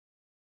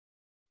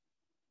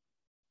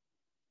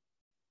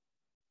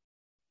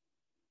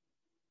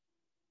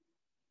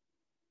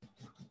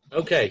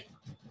Okay.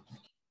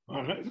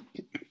 All right.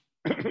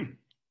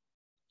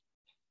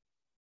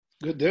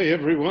 Good day,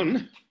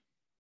 everyone.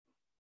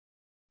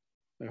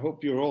 I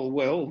hope you're all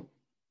well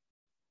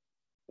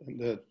and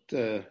that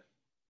the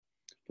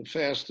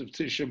fast of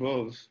Tisha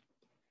B'Av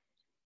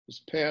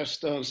is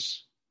past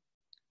us,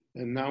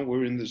 and now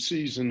we're in the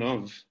season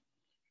of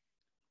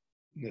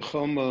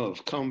nechama,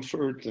 of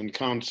comfort and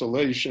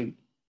consolation.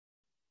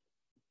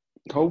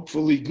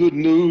 Hopefully good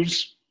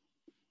news,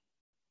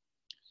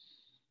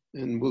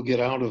 and we'll get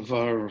out of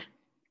our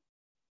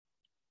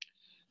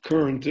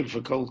current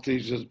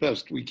difficulties as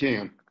best we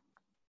can.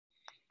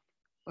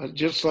 I'd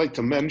just like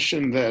to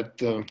mention that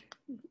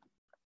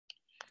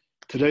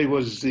today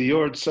was the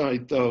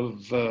yahrzeit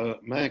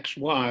of Max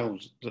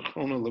Wiles,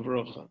 Zechrono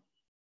Livrocha.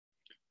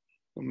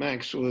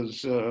 Max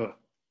was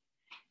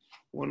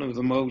one of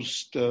the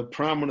most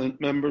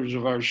prominent members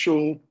of our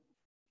shul.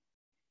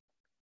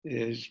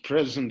 His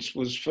presence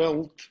was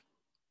felt.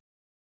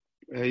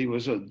 He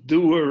was a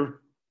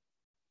doer.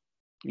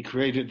 He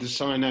created the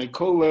Sinai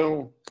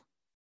Kollel.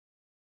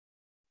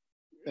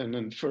 And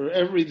then for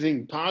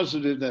everything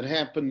positive that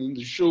happened in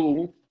the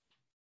shul,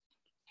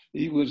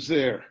 he was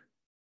there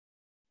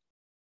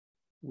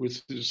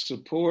with his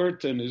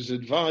support and his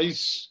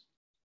advice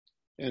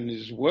and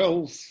his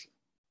wealth,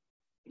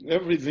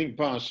 everything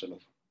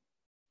positive.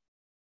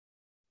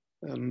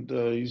 And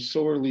he's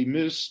sorely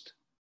missed.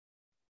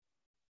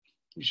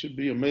 He should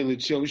be a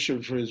Melitz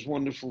Yosher for his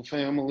wonderful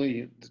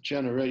family, the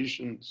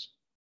generations,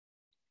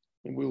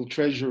 and we'll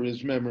treasure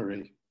his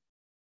memory.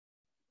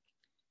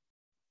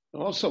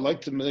 I'd also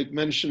like to make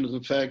mention of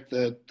the fact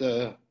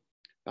that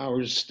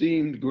our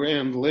esteemed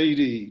grand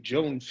lady,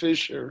 Joan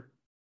Fisher,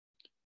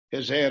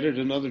 has added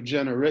another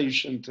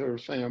generation to her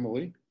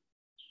family.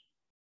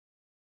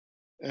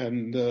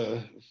 And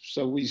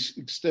so we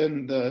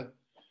extend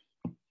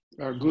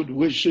our good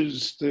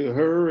wishes to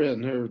her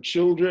and her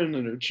children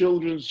and her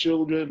children's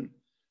children,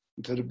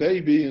 and to the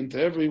baby and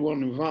to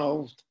everyone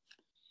involved,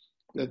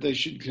 that they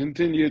should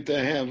continue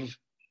to have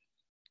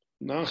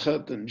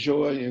nachat and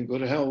joy and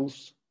good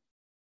health.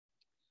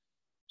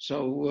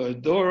 So,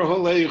 dor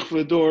holech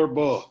v'dor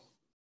bo.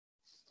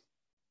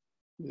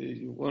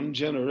 The one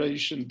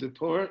generation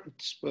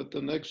departs, but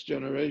the next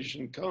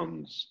generation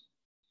comes.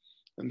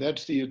 And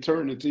that's the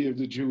eternity of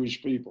the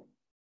Jewish people.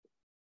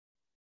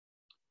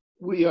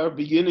 We are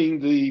beginning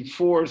the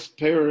fourth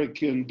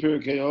parak in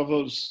Pirkei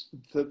Avot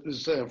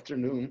this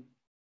afternoon.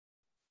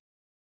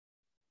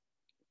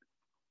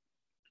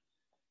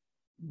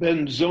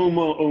 Ben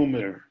Zoma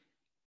Omer.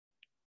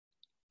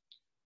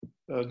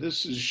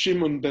 This is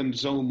Shimon ben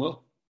Zoma.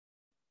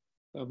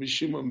 Rabbi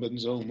Shimon ben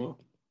Zoma,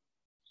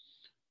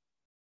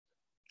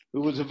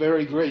 who was a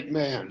very great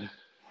man,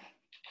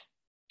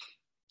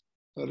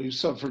 but he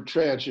suffered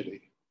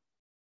tragedy.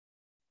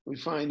 We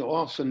find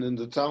often in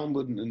the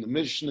Talmud and in the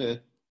Mishnah,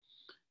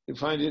 you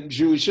find it in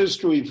Jewish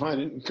history, you find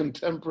it in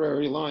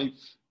contemporary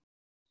life,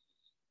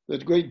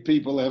 that great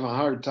people have a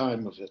hard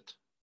time of it,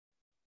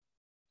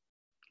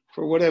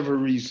 for whatever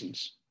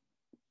reasons.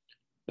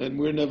 And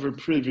we're never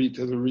privy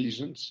to the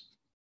reasons.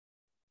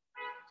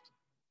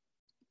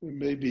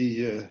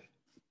 Maybe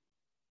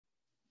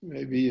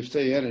if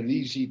they had an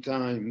easy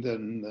time,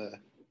 then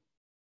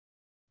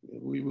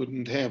we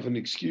wouldn't have an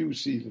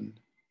excuse even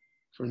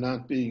for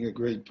not being a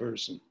great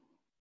person.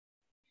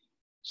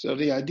 So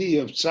the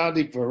idea of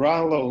tzaddik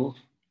v'ralo,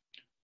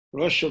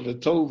 Rasha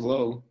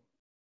v'tovlo,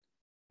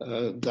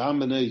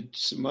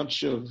 dominates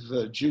much of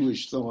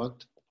Jewish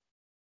thought.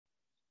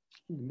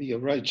 Be a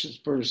righteous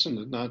person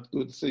and not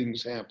good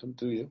things happen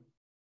to you.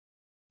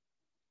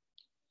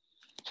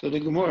 So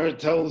the Gemara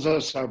tells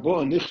us,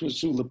 Harbo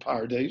nichnasu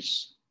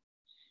lepardes,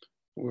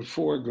 were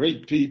four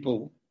great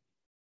people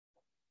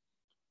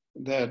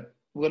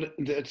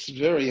that's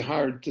very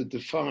hard to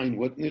define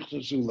what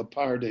nichnasu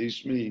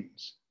lepardes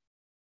means.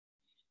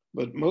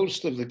 But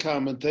most of the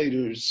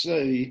commentators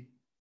say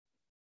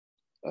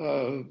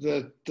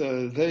that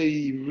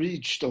they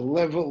reached a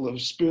level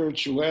of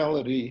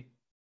spirituality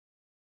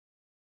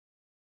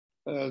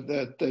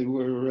that they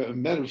were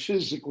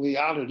metaphysically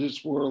out of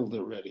this world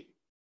already.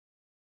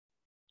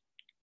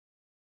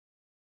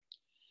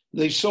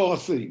 They saw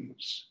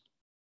things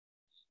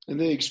and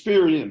they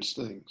experienced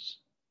things.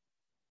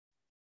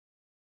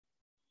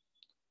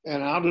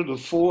 And out of the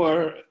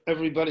four,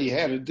 everybody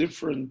had a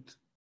different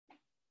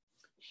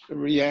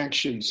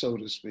reaction, so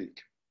to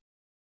speak.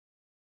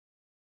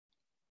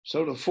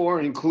 So the four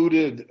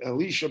included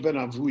Elisha ben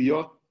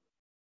Avuya,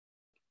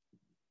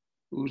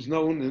 who's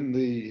known in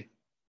the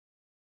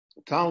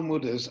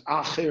Talmud as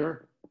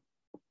Acher,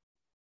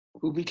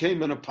 who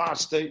became an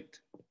apostate.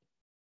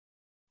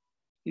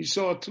 He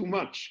saw too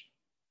much.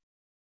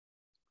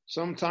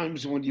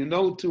 Sometimes when you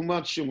know too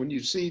much and when you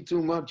see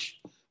too much,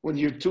 when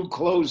you're too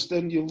close,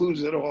 then you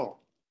lose it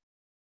all.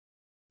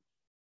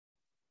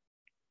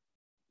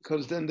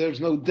 Because then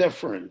there's no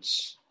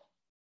deference.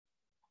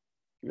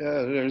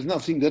 There's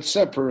nothing that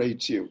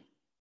separates you.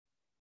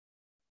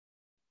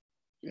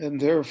 And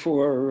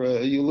therefore,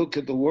 you look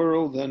at the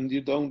world and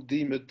you don't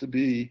deem it to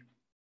be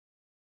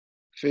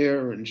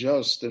fair and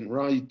just and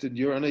right, and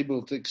you're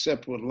unable to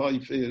accept what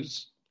life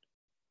is.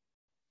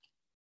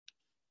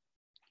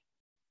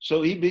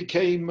 So he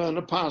became an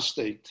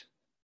apostate.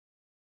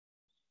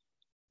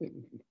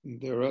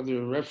 There are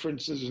other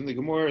references in the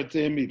Gemara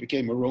to him. He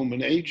became a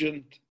Roman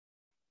agent.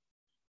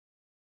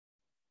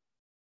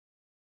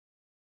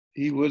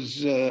 He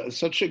was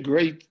such a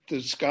great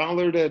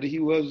scholar that he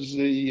was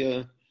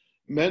the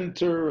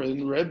mentor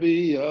and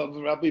Rabbi of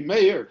Rabbi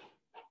Meir.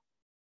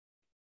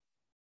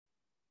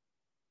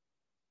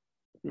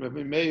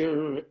 Rabbi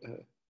Meir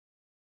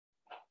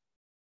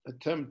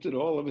attempted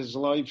all of his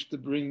life to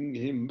bring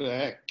him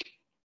back,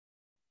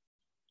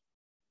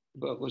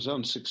 but was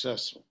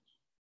unsuccessful.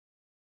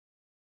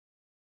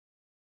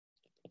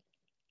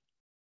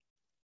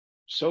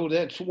 So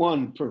that's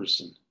one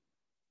person.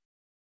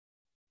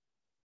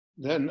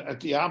 Then at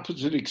the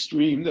opposite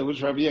extreme, there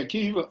was Rabbi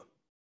Akiva,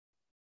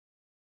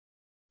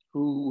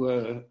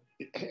 who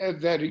had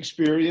that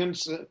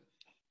experience,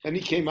 and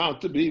he came out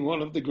to be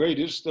one of the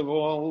greatest of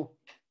all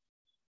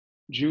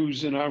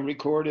Jews in our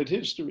recorded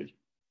history.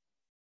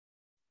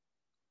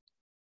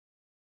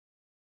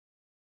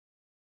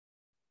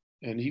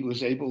 And he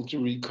was able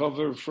to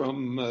recover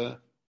from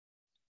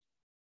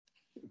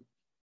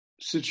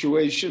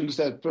situations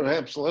that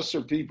perhaps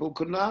lesser people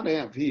could not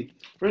have.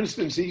 For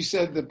instance, he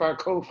said that Bar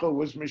Kokhba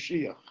was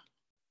Mashiach.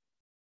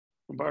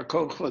 Bar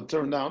Kokhba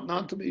turned out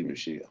not to be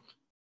Mashiach.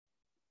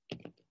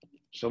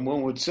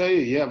 Someone would say,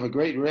 you have a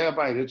great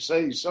rabbi that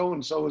says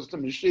so-and-so is the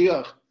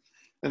Mashiach,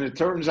 and it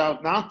turns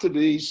out not to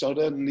be, so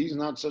then he's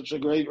not such a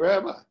great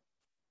rabbi.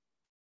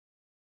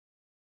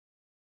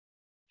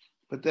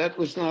 But that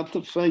was not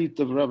the fate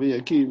of Rabbi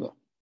Akiva.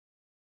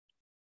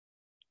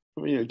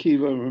 Rabbi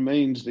Akiva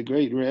remains the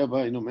great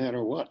rabbi no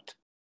matter what.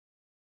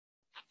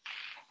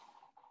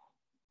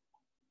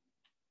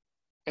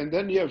 And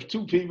then you have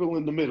two people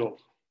in the middle,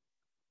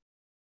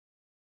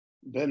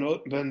 Ben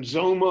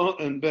Zoma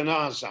and Ben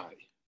Azai.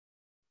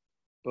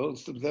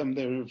 Both of them,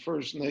 their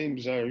first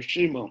names are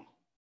Shimon,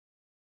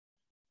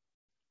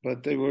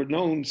 but they were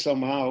known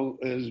somehow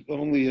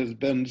only as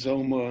Ben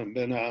Zoma and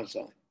Ben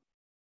Azai.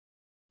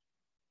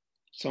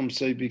 Some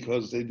say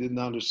because they did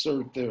not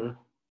assert their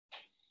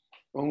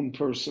own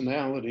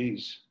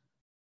personalities,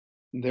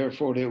 and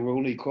therefore they were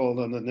only called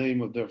on the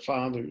name of their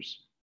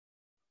fathers.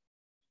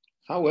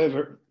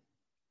 However,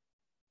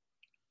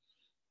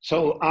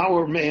 so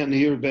our man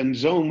here, Ben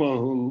Zoma,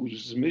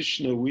 whose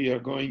Mishnah we are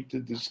going to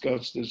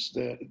discuss this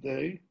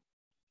day,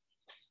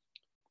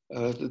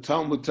 the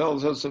Talmud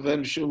tells us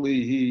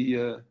eventually he,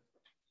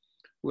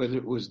 whether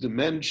it was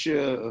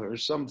dementia or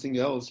something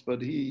else,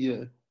 but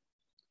he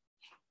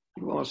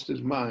lost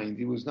his mind.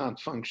 He was not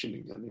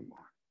functioning anymore.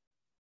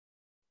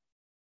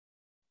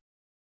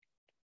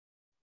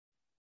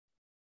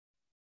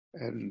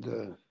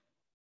 And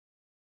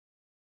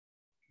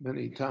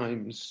many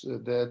times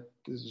that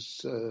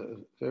is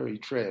very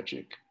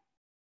tragic.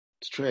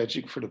 It's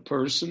tragic for the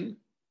person,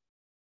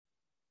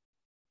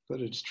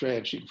 but it's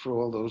tragic for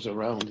all those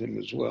around him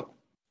as well.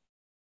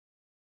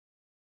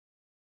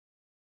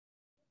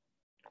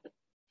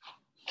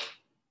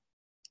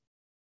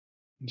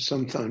 And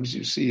sometimes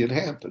you see it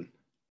happen,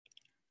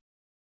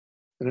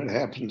 and it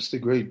happens to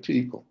great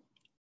people.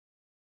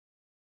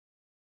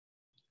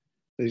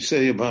 They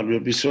say about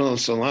Rabbi Yisrael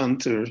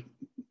Salanter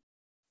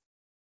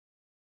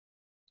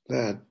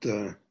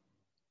that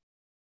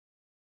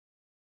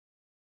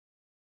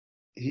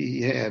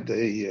he had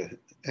a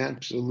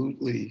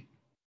absolutely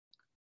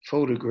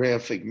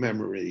photographic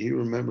memory. He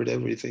remembered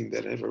everything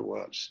that ever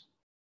was.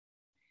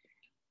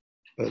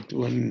 But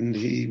when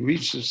he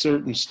reached a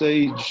certain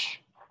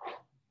stage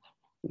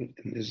in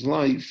his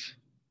life,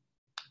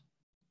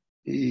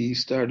 he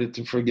started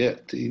to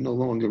forget. He no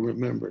longer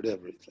remembered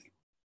everything.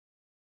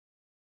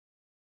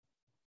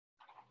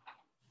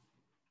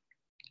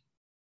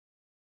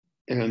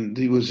 And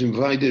he was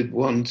invited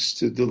once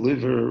to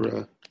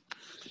deliver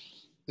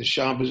the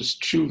Shabbos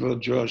Tshuva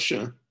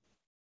drasha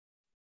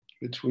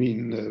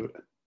between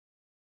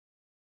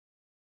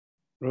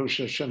Rosh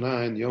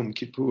Hashanah and Yom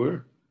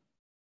Kippur,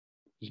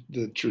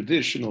 the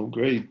traditional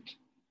great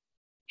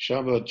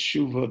Shabbat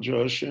Tshuva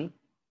drasha.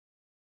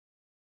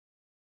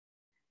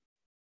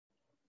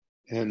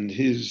 And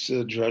his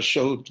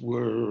drashot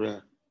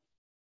were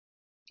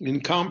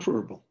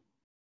incomparable.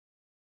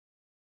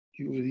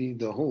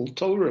 The whole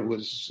Torah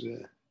was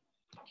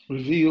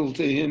revealed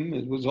to him.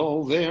 It was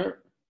all there.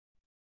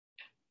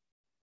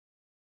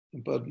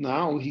 But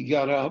now he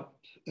got up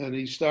and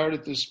he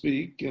started to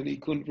speak and he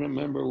couldn't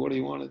remember what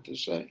he wanted to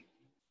say.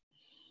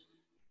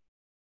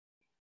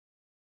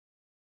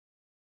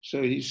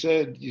 So he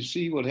said, you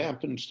see what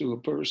happens to a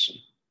person.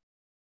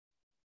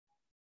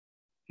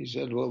 He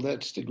said, well,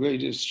 that's the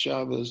greatest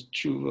Shabbos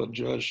Tshuva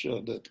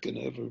drasha that can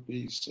ever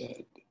be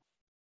said.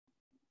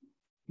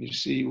 You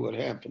see what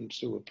happens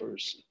to a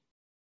person.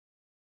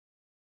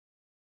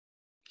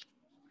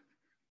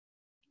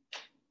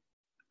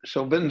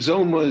 So Ben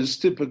Zoma is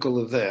typical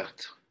of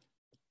that.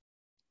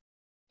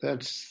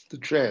 That's the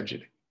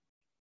tragedy.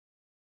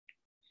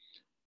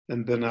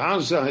 And Ben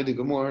Azai, the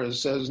Gemara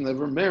says,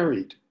 never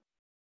married.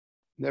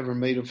 never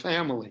made a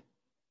family.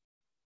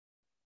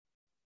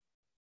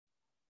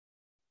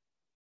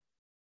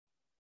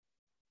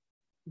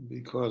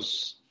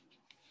 Because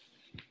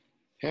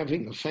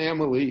having a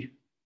family,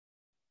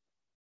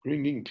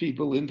 bringing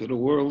people into the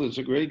world is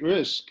a great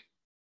risk.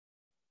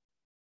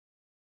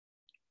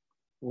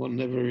 One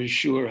never is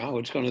sure how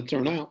it's going to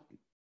turn out.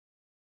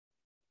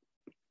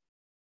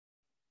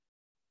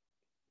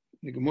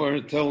 The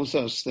Gemara tells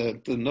us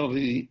that the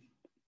Navi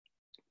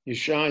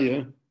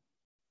Yeshaya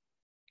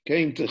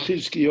came to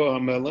Chizkiyahu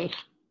HaMelech.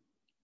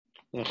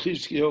 Now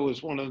Chizkiyahu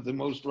was one of the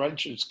most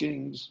righteous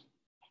kings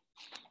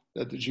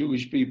that the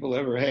Jewish people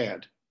ever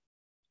had.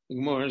 The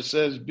Gemara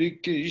says,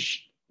 Bikish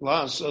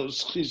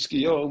Lasos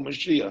Chizkiyahu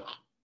Mashiach.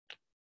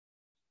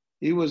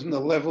 He was in the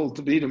level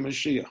to be the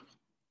Mashiach.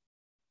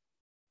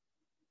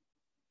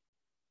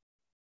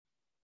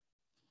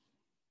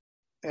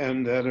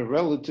 And at a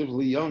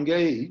relatively young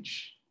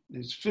age,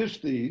 his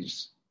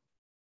 50s,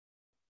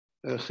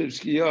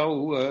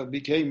 Chizkiyahu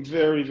became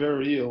very,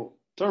 very ill,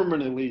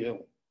 terminally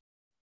ill.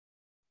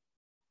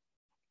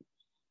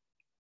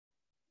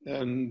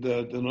 And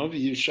the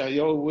Navi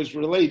Yeshayahu was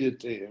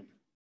related to him.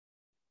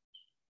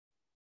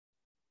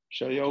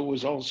 Yeshayahu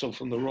was also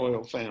from the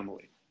royal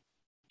family.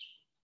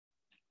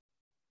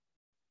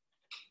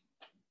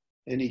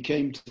 And he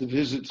came to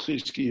visit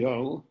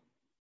Chizkiyahu.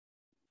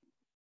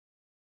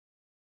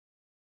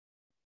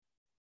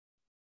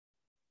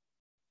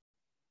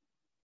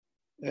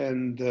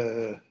 And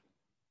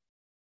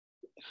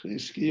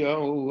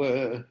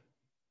Chizkiyahu,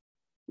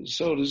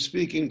 so to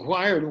speak,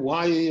 inquired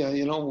why,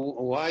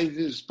 why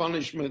this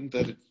punishment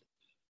that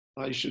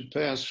I should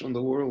pass from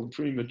the world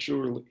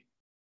prematurely.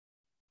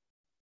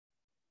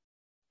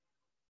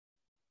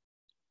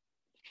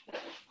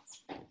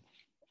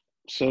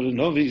 So the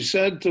Navi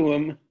said to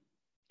him,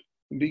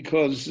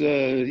 because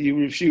he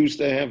refused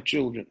to have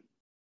children.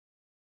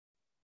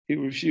 He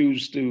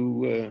refused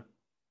to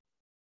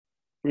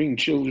bring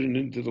children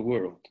into the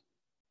world.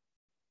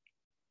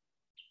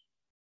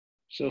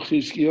 So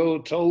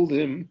Chizkiyahu told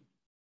him,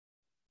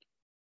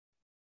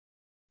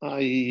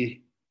 I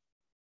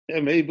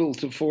am able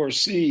to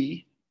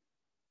foresee,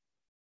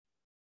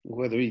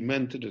 whether he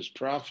meant it as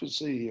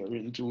prophecy or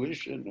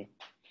intuition or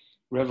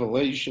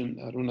revelation,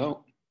 I don't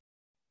know.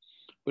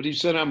 But he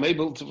said, I'm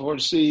able to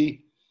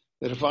foresee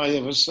that if I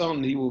have a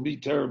son, he will be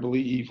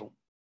terribly evil.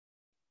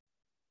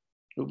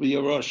 He'll be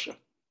a Russia.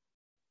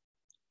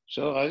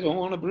 So I don't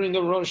want to bring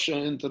a Russia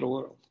into the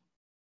world.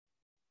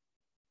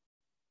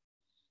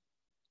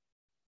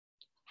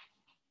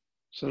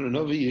 So the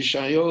Navi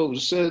Yeshayahu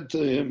said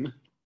to him,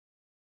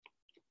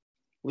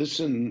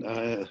 listen,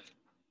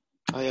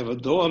 I have a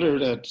daughter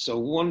that's a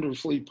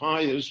wonderfully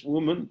pious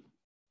woman.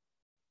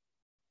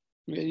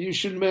 And you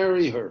should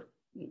marry her,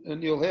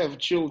 and you'll have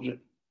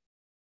children.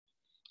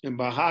 And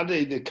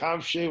Bahade de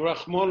Kavshe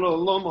Rachmona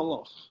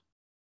Lomaloch.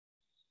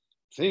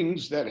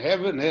 Things that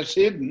heaven has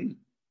hidden.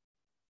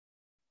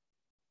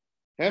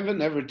 Heaven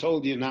never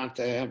told you not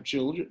to have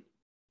children.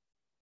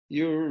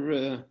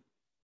 Your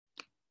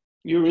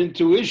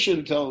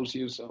intuition tells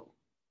you so.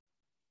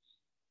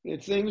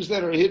 It's things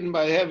that are hidden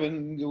by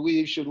heaven,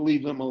 we should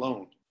leave them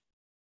alone.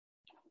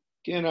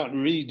 Cannot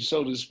read,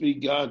 so to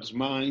speak, God's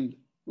mind.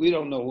 We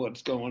don't know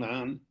what's going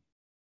on.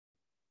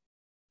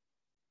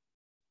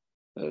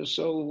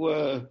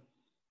 So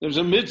there's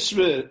a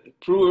mitzvah,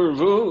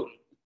 pru'ervu.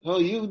 Oh,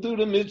 you do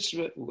the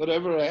mitzvah.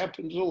 Whatever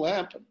happens will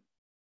happen.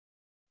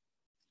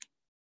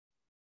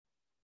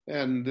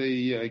 And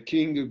the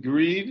king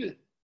agreed.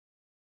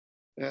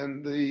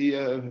 And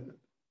the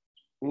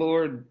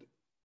Lord,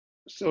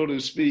 so to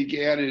speak,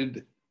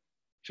 added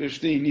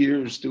 15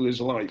 years to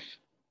his life.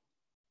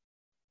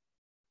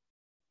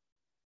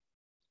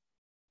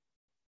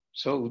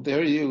 So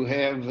there you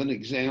have an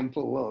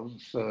example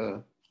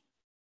of,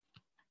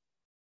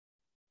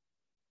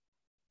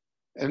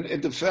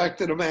 and the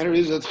fact of the matter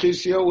is that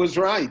Chizkiyahu was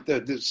right,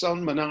 that his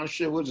son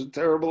Menashe was a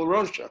terrible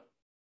Russia,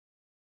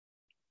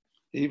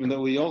 even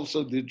though he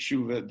also did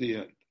tshuva at the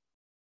end.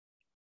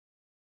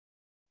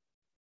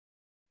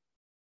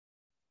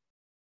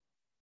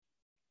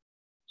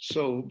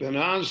 So Ben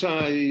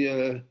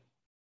Azai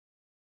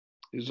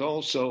is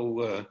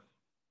also,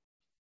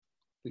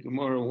 the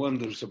Gemara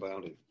wonders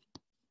about him.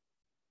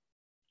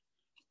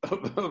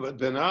 But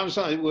Ben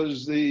Azai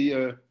was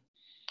the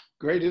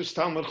greatest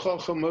Talmid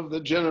Chacham of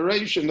the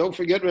generation. Don't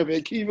forget Rabbi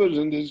Akiva was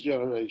in this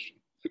generation.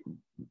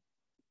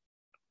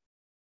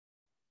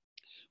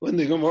 When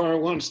the Gemara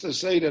wants to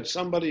say that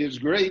somebody is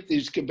great,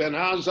 he's Ben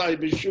Azai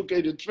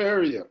b'shukei de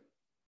Tveria.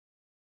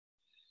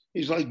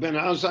 He's like Ben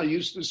Azai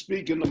used to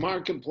speak in the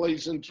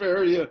marketplace in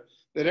Tveria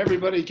that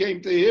everybody came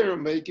to hear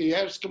him. He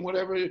asked him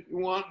whatever you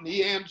want and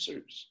he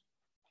answers.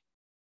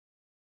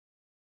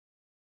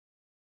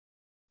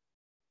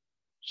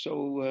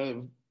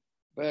 So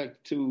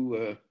back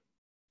to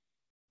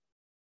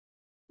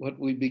what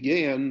we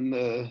began,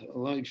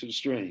 life is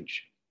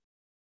strange.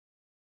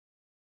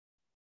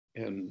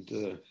 And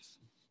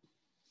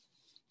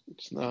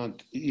it's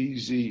not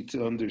easy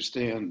to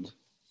understand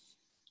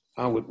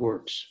how it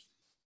works.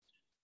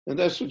 And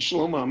that's what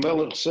Shlomo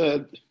HaMelech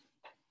said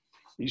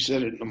He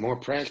said it in a more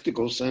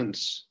practical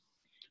sense.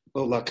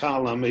 Lo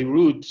lakal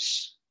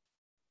hamerutz,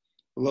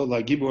 lo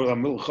lagibor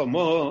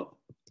hamilchama,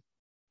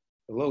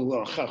 lo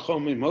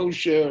lachachom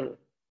imosher,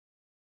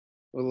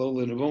 lo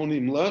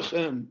lenavonim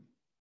lechem.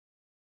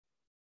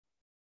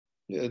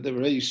 The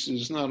race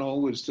is not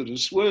always to the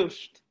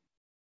swift,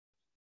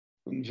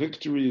 and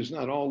victory is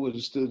not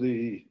always to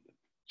the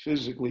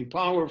physically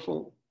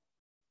powerful,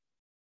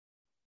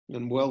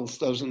 and wealth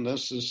doesn't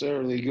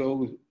necessarily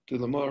go to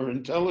the more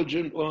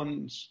intelligent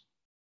ones,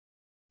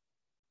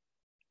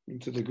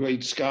 and to the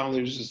great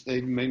scholars as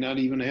they may not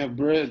even have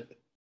bread.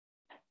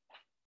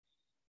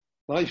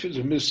 Life is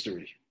a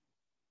mystery.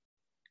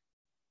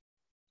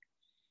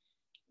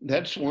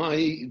 That's why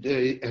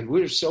and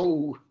we're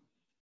so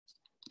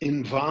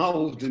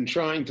involved in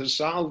trying to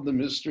solve the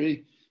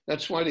mystery.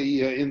 That's why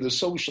in the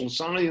social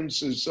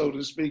sciences, so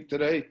to speak,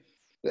 today,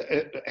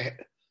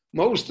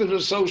 most of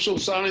the social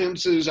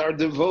sciences are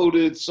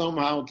devoted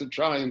somehow to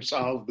try and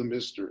solve the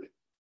mystery.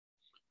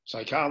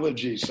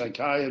 Psychology,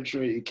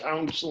 psychiatry,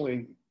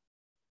 counseling,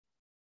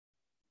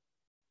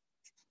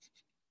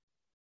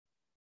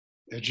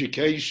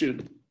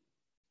 education,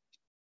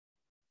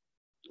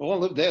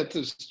 all of that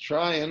to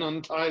try and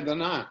untie the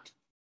knot.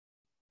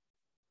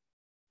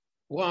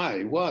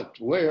 Why? What?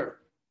 Where?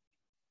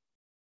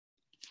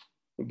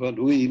 But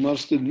we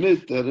must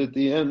admit that at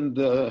the end,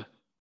 the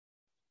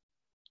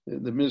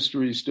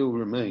mystery still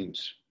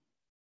remains.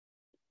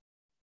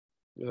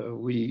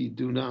 We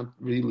do not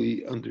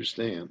really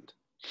understand.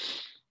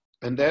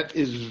 And that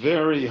is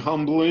very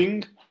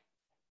humbling,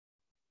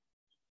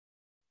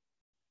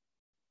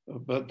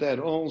 but that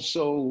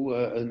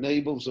also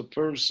enables a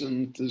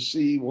person to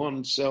see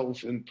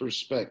oneself in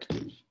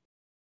perspective.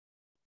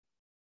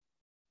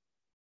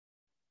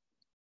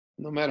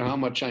 No matter how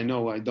much I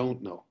know, I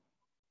don't know.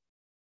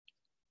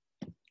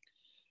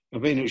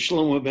 Rabbeinu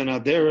Shlomo ben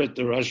Aderet,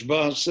 the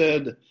Rashba,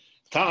 said,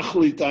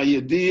 Tachlit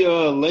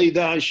hayediah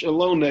leida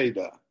shelo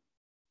neida.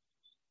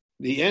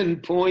 The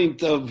end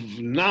point of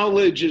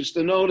knowledge is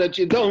to know that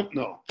you don't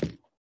know.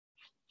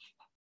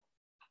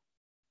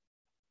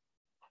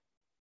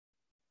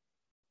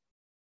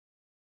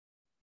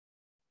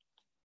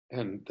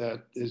 And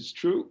that is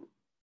true.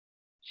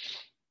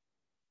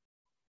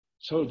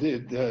 So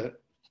did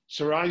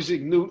Sir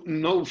Isaac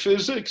Newton know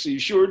physics? He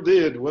sure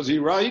did. Was he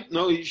right?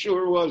 No, he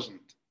sure wasn't.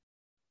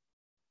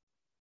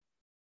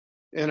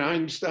 And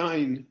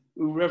Einstein,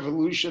 who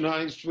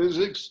revolutionized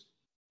physics,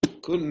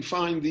 couldn't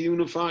find the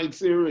unified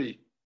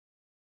theory,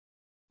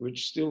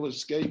 which still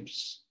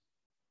escapes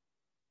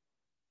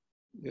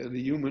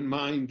the human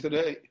mind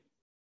today.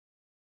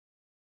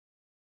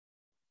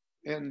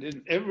 And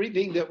in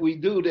everything that we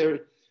do,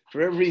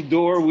 for every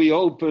door we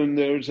open,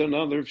 there's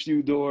another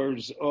few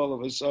doors all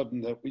of a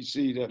sudden that we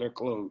see that are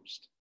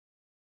closed.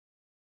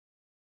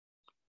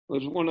 It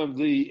was one of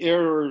the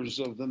errors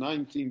of the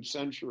 19th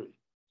century.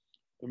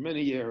 There are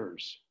many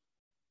errors.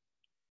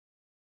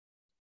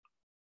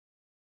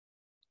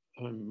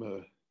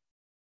 I'm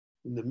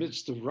in the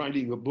midst of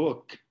writing a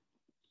book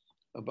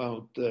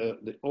about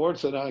the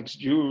Orthodox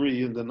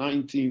Jewry in the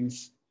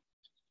 19th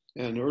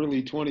and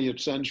early 20th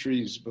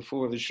centuries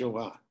before the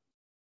Shoah.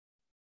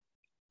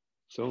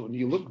 So when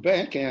you look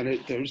back at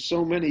it, there's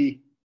so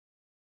many,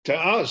 to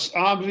us,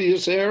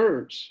 obvious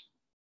errors,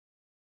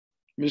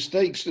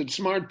 mistakes that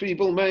smart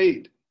people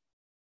made,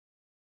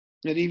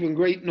 that even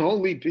great and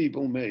holy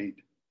people made.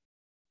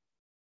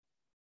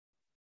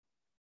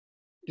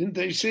 Didn't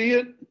they see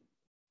it?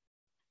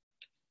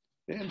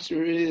 The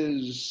answer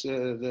is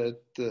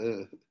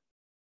that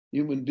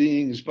human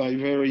beings, by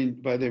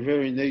their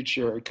very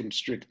nature, are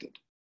constricted.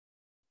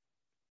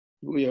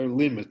 We are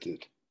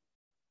limited.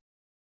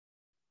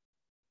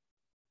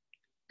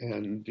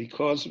 And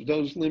because of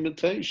those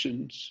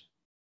limitations,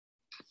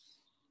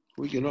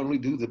 we can only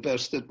do the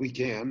best that we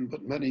can,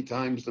 but many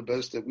times the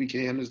best that we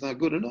can is not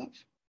good enough.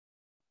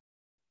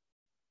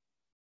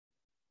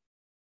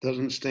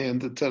 Doesn't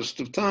stand the test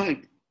of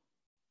time.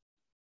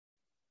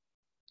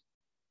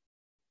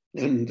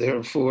 And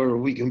therefore,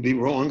 we can be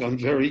wrong on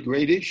very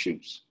great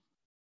issues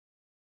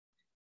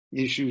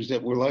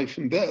that were life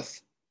and death.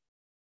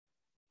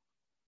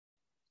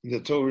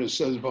 The Torah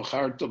says,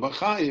 "Bacharta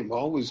b'chaim,"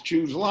 always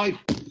choose life.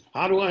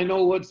 How do I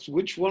know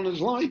which one is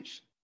life?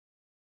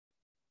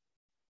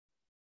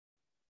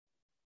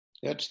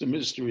 That's the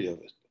mystery of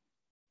it.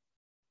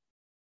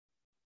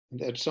 And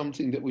that's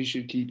something that we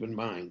should keep in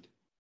mind.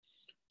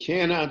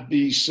 Cannot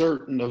be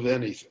certain of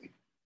anything.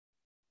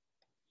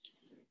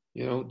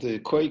 You know, the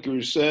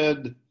Quakers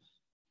said,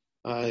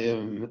 I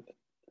am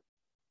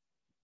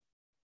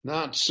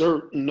not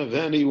certain of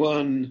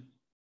anyone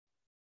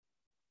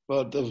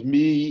but of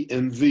me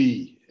and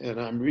thee, and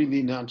I'm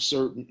really not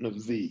certain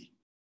of thee.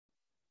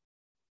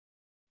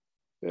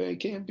 I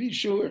can't be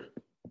sure.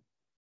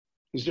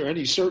 Is there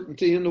any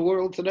certainty in the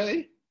world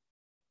today?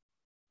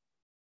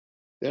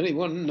 Does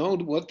anyone know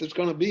what there's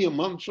going to be a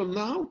month from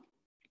now?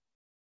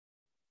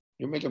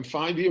 You're making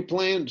 5-year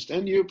plans,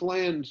 10-year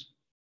plans.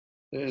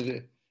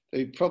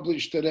 They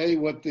published today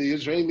what the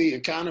Israeli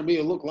economy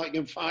will look like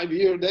in 5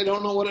 years. They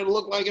don't know what it'll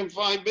look like in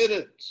 5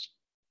 minutes.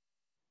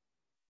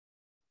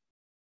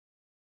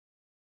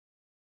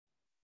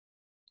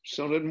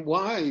 So then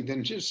why?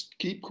 Then just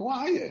keep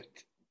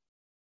quiet.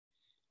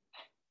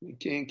 You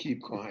can't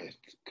keep quiet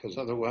because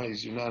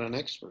otherwise you're not an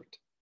expert.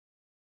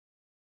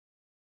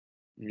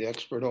 The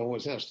expert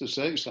always has to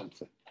say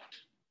something.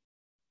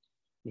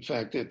 The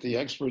fact that the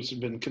experts have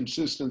been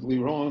consistently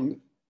wrong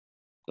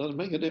doesn't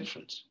make a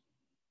difference.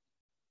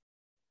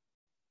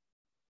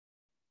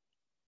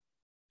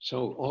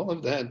 So all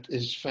of that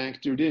is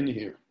factored in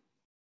here.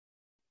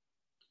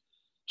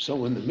 So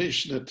when the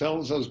Mishnah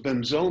tells us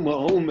Ben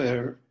Zoma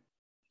Omer,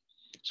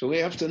 so we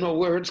have to know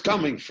where it's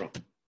coming from.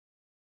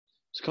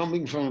 It's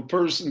coming from a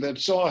person that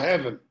saw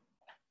heaven,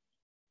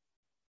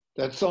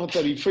 that thought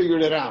that he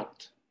figured it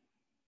out,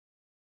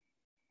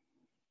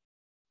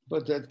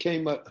 but that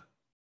came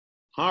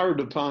hard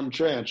upon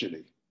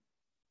tragedy.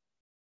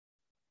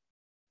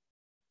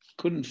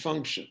 Couldn't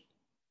function.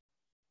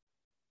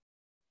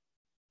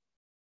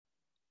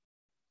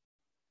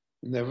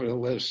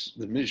 Nevertheless,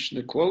 the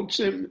Mishnah quotes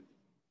him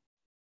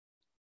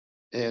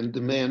and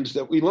demands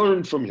that we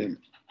learn from him,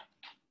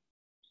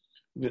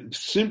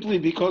 simply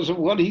because of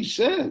what he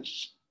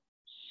says.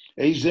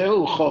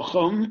 Ezeu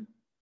Chacham,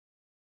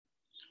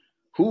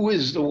 who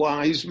is the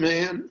wise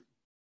man?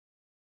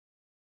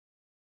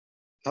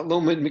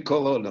 Alomed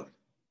Mikol Odam,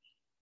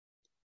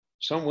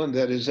 someone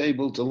that is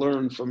able to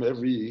learn from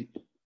every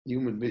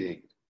human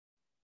being.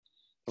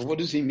 And what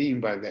does he mean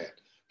by that?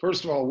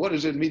 First of all, what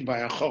does it mean by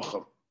a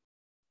Chacham?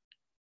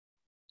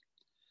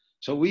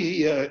 So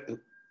we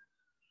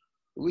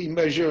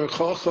measure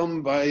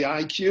Chacham by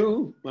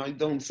IQ? I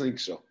don't think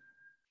so.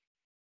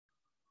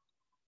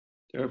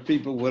 There are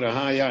people with a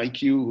high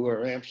IQ who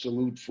are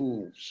absolute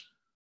fools.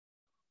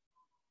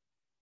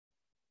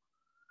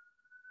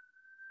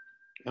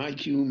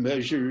 IQ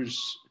measures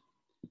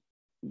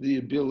the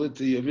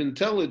ability of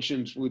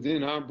intelligence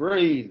within our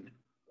brain,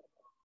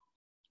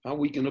 how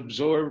we can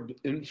absorb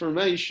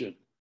information,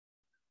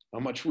 how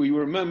much we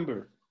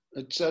remember,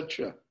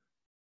 etc.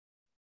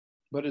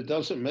 But it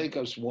doesn't make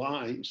us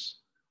wise.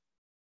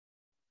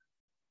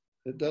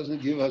 It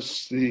doesn't give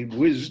us the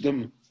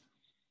wisdom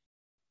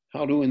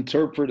how to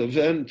interpret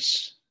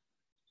events,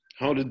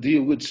 how to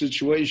deal with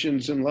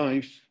situations in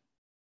life,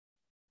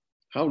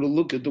 how to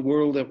look at the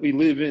world that we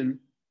live in.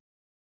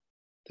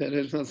 That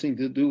has nothing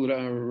to do with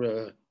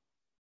our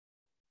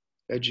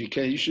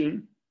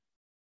education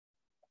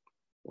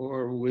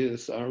or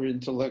with our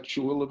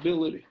intellectual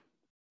ability.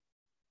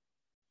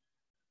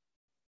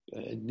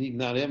 I need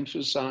not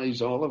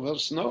emphasize, all of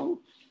us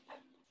know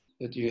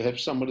that you have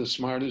some of the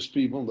smartest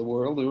people in the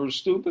world who are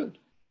stupid.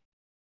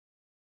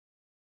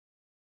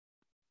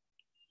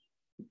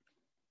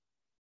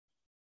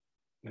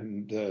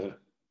 And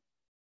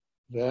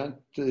that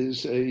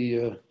is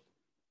a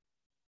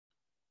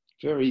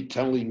very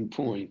telling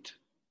point.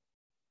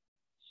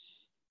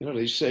 You know,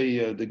 they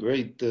say the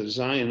great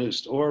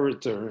Zionist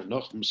orator,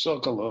 Nachum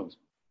Sokolov,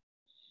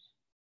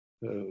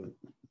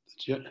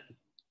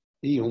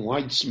 he and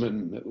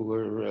Weitzman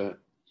were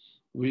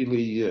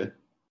really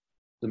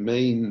the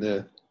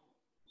main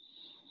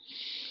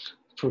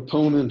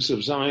proponents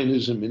of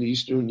Zionism in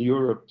Eastern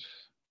Europe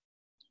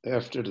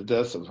after the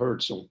death of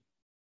Herzl.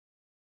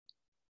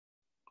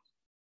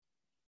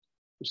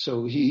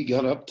 So he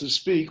got up to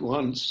speak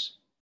once,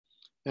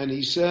 and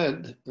he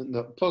said, in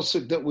the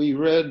pasuk that we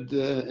read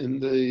in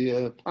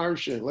the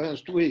parsha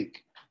last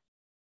week,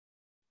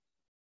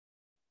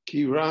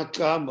 Ki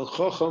raka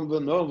b'chocham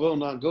v'novo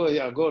nagoy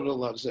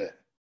agodol hazeh,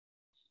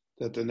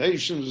 that the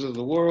nations of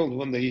the world,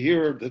 when they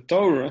hear the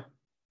Torah,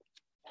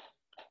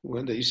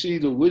 when they see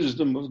the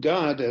wisdom of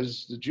God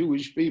as the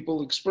Jewish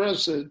people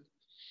express it,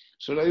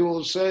 so they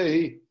will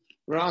say,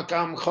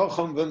 Rakam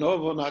chocham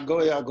v'novo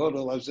nagoy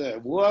agodol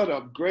hazeh. What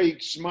a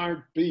great,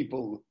 smart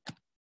people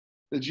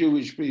the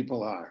Jewish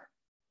people are.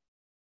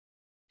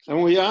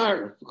 And we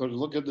are, because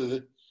look at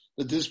the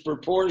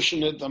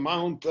disproportionate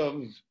amount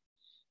of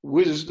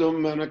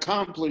wisdom and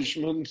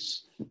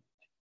accomplishments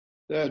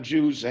that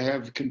Jews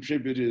have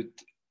contributed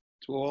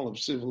to all of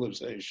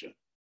civilization.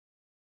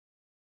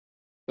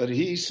 But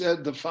he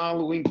said the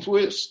following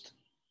twist.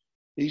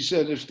 He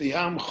said, if the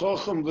Am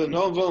Chochem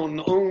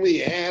V'Novon only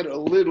had a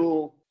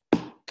little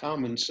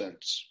common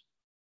sense,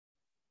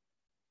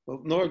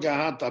 nor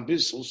gahat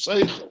abissel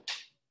seichel,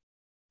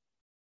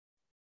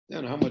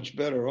 then how much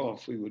better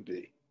off we would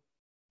be.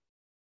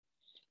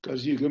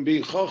 Because you can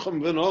be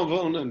Chochem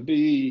V'Novon and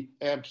be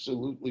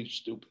absolutely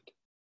stupid.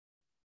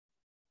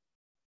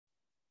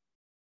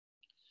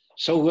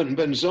 So when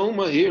Ben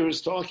Zoma here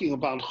is talking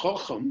about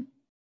Chochem,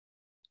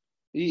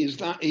 he's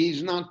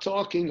not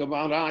talking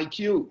about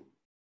IQ.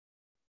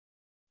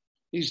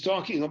 He's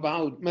talking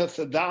about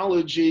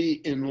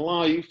methodology in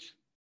life,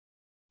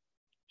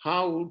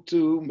 how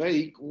to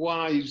make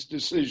wise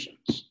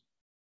decisions,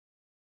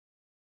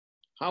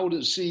 how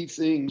to see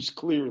things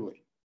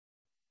clearly.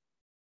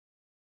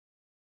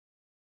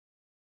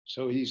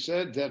 So he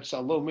said that's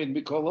alomin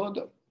mikol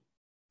adam.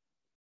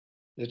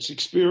 It's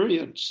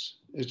experience.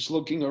 It's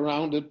looking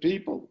around at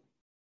people.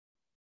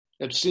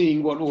 It's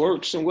seeing what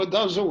works and what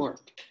doesn't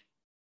work.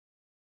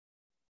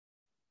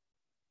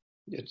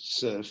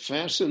 It's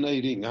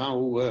fascinating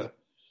how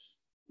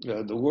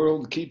The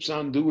world keeps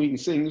on doing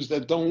things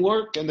that don't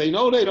work, and they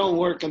know they don't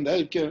work, and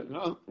they can,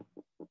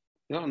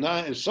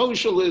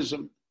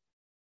 socialism,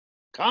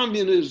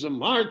 communism,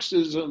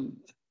 Marxism,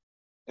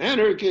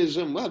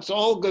 anarchism, that's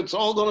all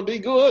going to be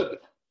good.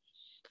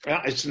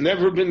 It's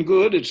never been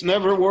good. It's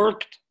never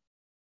worked.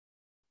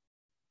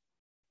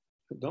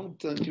 Don't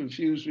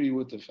confuse me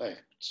with the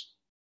facts.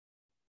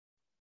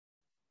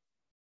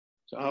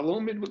 So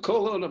Alomid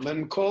Kol Odom,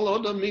 and Kol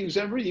Odom means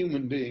every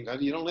human being.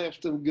 You don't have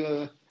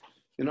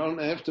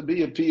to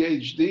be a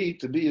PhD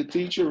to be a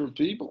teacher of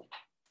people.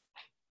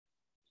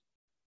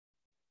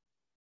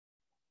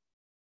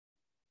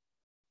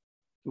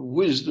 The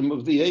wisdom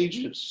of the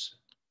ages.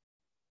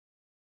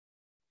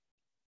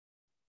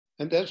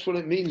 And that's what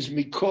it means,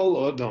 Mikol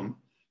Odom.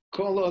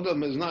 Kol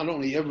Odom is not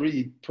only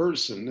every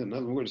person. In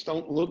other words,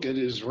 don't look at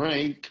his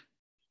rank,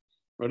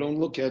 or don't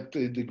look at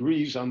the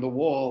degrees on the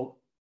wall,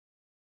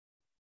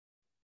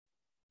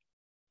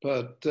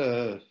 but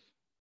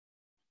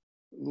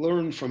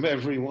learn from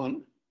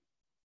everyone.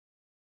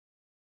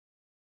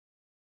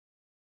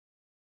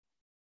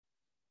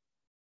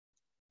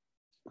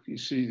 You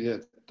see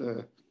that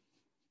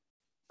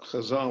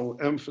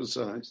Chazal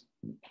emphasized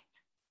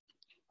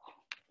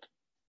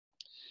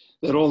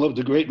that all of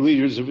the great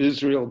leaders of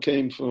Israel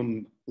came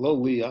from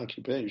lowly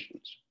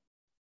occupations.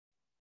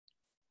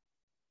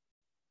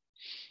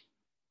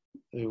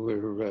 They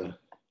were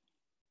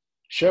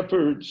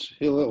shepherds.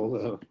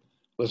 Hillel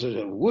was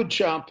a wood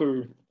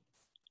chopper.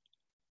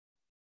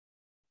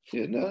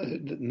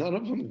 None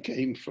of them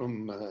came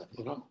from,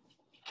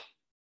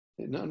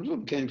 none of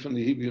them came from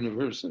the Hebrew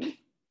University.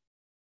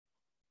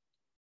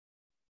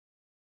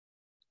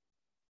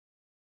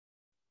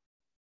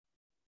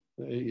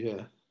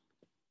 I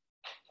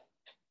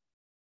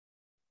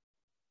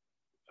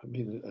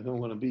don't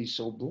want to be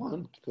so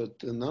blunt,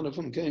 but none of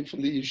them came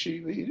from the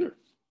yeshiva either.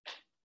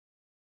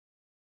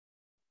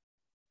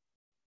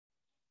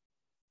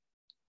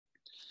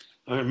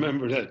 I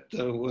remember that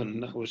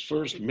when I was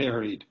first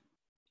married.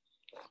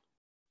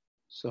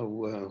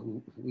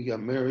 So we got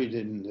married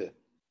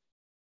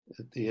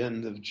at the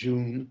end of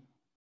June,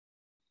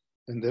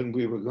 and then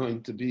we were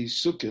going to be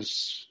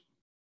sukkahs.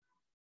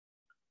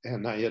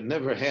 And I had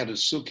never had a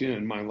sukkah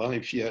in my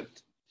life yet,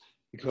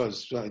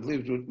 because I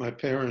lived with my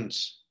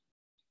parents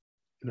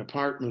in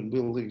apartment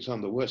buildings on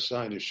the west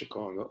side of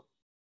Chicago.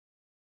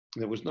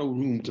 There was no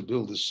room to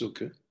build a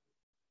sukkah.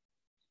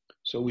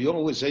 So we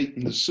always ate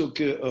in the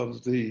sukkah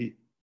of the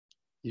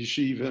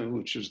yeshiva,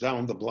 which was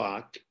down the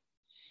block.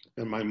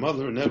 And my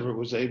mother never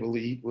was able to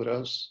eat with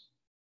us.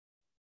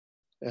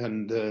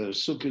 And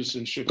sukkahs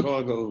in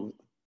Chicago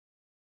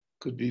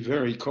could be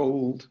very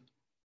cold.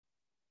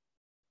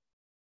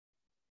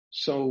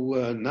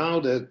 So now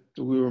that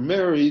we were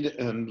married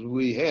and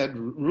we had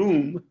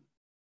room,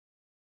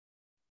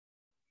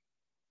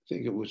 I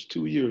think it was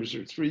 2 years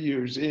or 3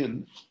 years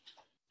in,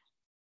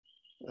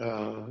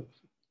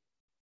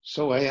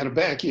 so I had a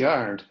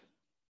backyard.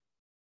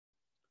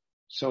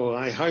 So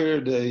I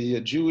hired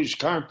a Jewish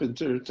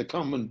carpenter to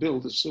come and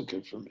build a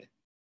sukkah for me.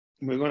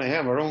 We're going to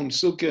have our own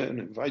sukkah and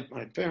invite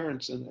my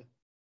parents, and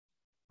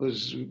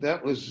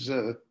that was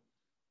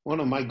one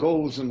of my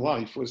goals in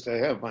life, was to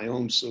have my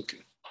own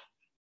sukkah.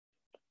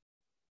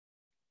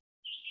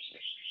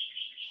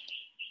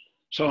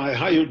 So I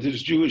hired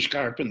this Jewish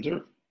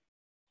carpenter,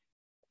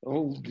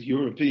 old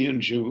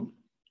European Jew,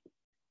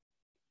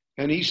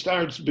 and he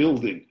starts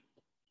building.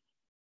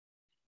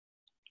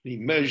 He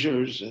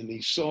measures and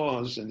he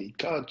saws and he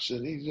cuts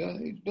and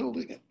he's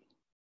building it.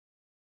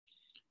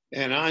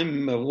 And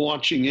I'm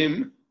watching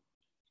him,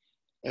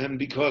 and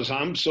because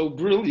I'm so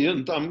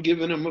brilliant, I'm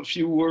giving him a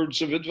few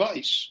words of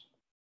advice.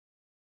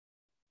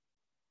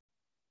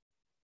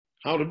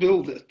 How to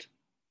build it.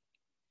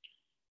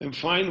 And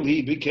finally,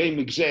 he became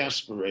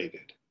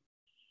exasperated.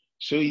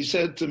 So he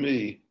said to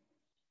me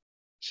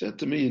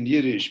in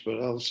Yiddish,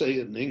 but I'll say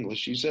it in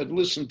English. He said,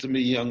 "Listen to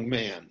me, young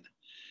man.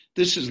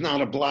 This is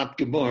not a blat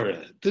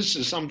Gemara. This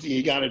is something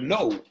you got to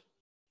know."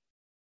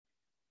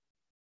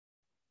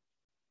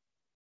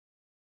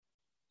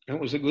 That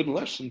was a good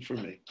lesson for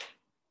me.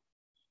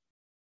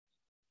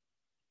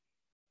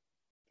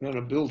 You want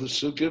to build a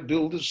sukkah,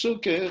 build a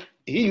sukkah.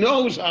 He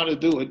knows how to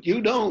do it.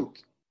 You don't.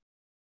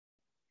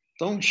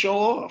 Don't show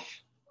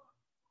off.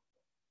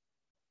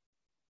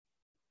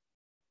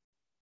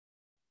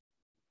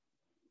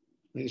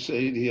 They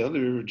say the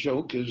other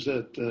joke is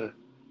that a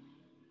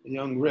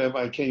young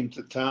rabbi came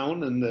to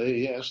town and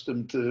they asked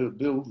him to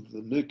build the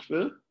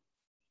mikveh.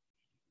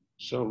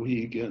 So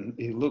he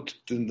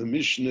looked in the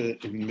Mishnah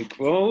in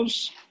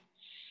mikvos,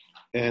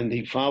 and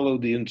he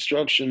followed the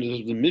instructions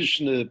of the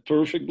Mishnah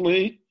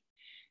perfectly,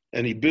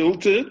 and he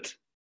built it.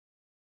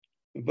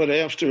 But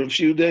after a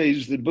few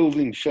days, the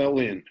building fell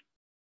in.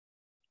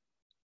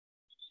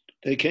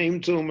 They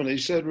came to him and they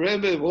said,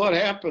 "Rebbe, what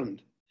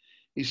happened?"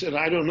 He said,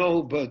 "I don't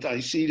know, but I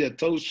see that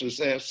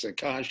Tosfos asks a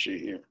kasha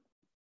here.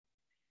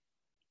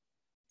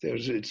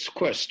 It's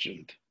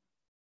questioned."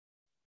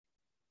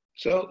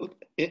 So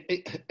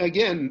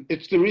again,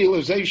 it's the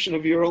realization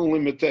of your own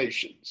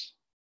limitations.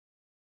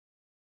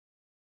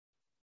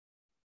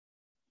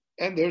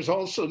 And there's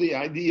also the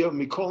idea of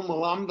Mikol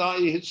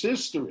Malamdai, his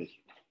history.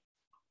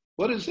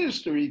 What does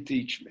history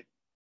teach me?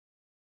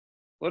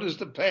 What does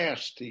the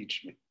past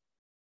teach me?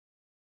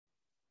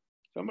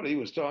 Somebody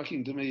was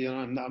talking to me,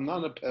 and I'm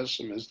not a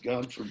pessimist,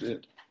 God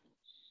forbid.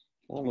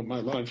 All of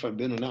my life I've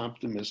been an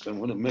optimist. I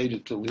would have made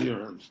it till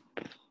here and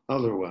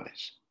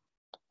otherwise.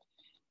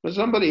 But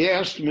somebody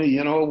asked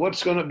me,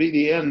 what's going to be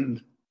the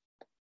end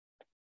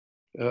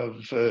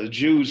of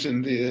Jews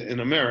in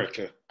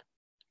America,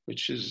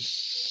 which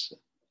is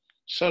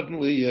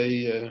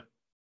suddenly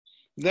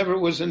never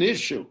was an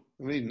issue.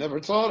 I mean, never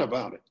thought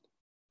about it.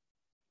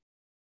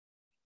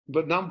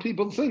 But now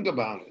people think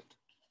about it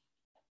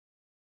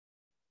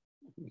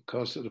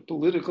because of the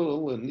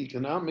political and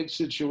economic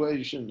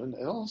situation and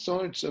all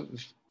sorts of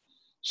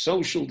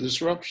social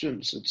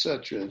disruptions,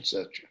 etc.,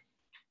 etc.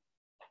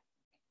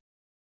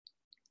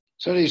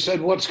 So he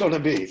said, what's going to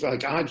be?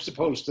 Like, I'm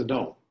supposed to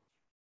know.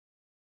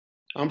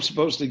 I'm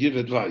supposed to give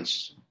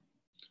advice.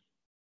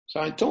 So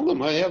I told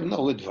him I have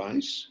no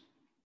advice.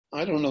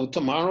 I don't know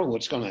tomorrow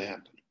what's going to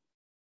happen.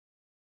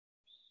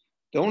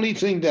 The only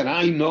thing that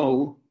I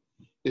know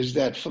is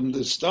that from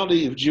the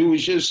study of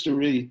Jewish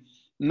history,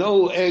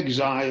 no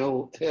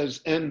exile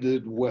has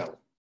ended well.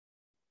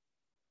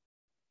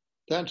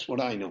 That's what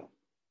I know.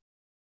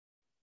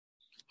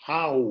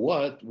 How,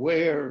 what,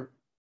 where,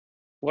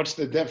 what's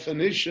the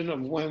definition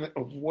of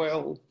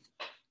well?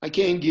 I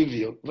can't give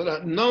you,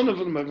 but none of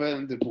them have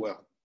ended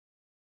well.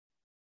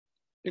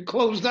 It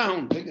closed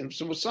down,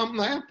 so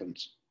something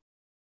happens.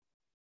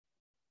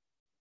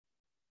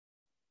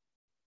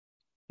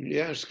 You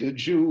ask a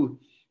Jew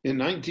in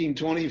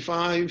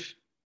 1925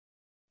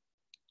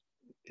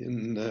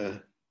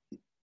 in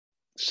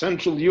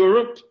Central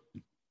Europe,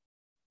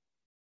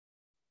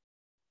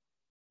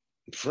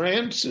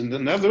 France, in the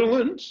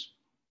Netherlands,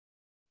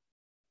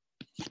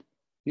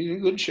 he's in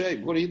good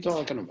shape. What are you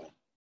talking about?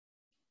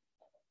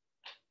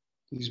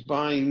 He's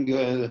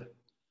buying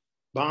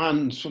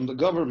bonds from the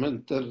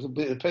government that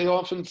will pay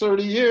off in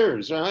 30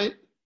 years, right?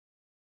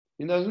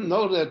 He doesn't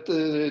know that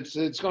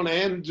it's going to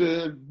end,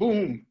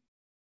 boom.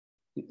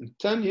 In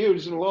 10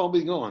 years, it'll all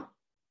be gone.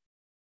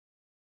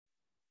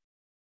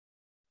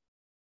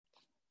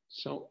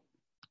 So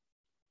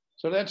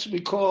that's what we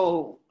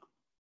call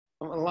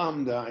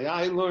alumni.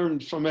 I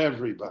learned from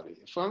everybody.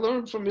 If I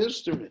learned from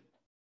history,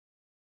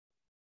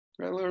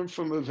 I learned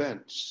from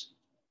events.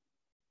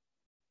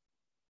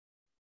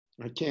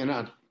 I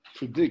cannot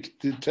predict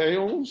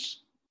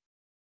details.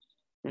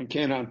 I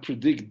cannot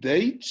predict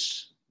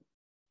dates.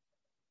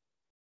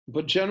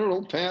 But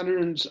general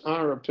patterns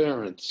are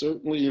apparent,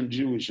 certainly in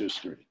Jewish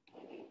history.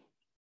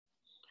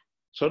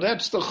 So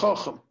that's the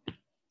Chacham.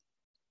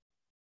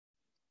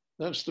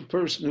 That's the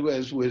person who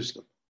has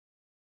wisdom.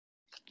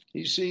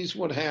 He sees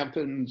what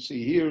happens.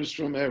 He hears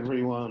from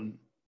everyone.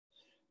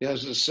 He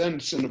has a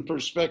sense and a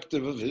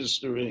perspective of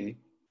history.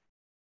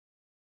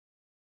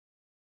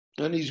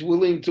 And he's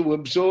willing to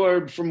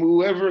absorb from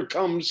whoever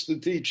comes to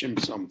teach him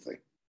something.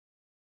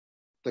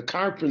 The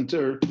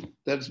carpenter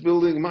that's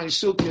building my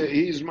sukkah,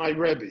 he's my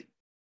Rabbi.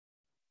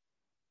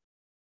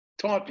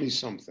 Taught me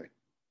something.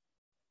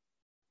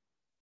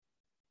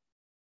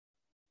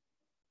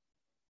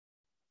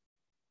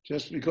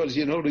 Just because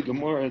you know the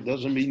Gemara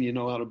doesn't mean you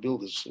know how to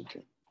build a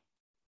sukkah.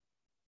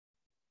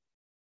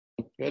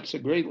 That's a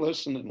great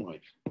lesson in life.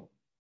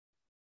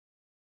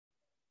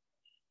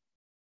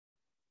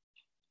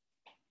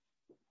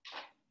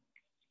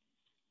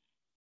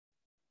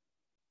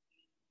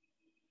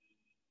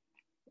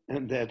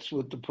 And that's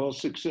what the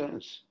Pasuk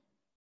says.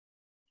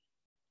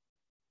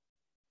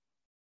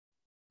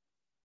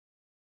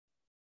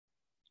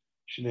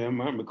 I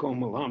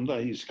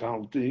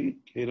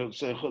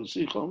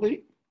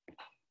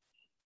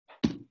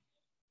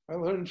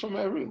learned from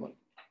everyone.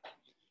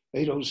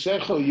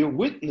 Your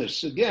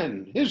witness,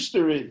 again,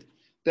 history,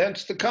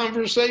 that's the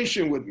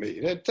conversation with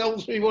me. That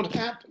tells me what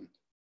happened.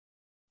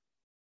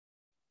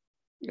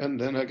 And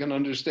then I can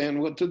understand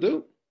what to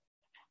do.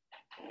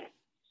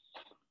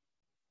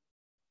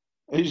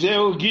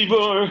 Ezeu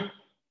Gibor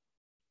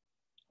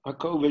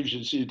HaKovesh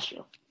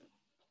Yitzra.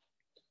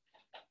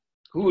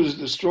 Who is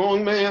the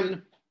strong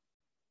man?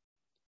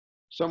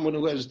 Someone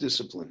who has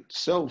discipline,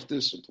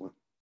 self-discipline.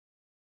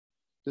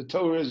 The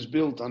Torah is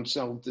built on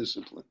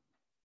self-discipline.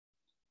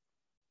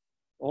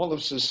 All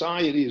of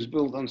society is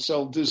built on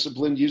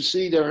self-discipline. You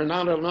see, there are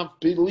not enough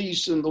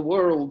police in the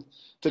world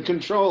to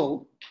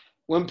control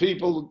when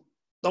people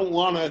don't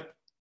want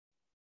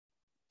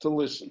to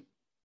listen.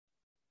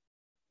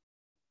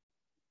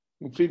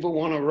 When people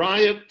want to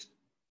riot,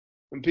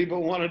 when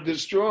people want to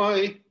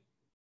destroy,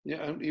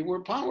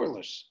 we're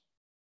powerless.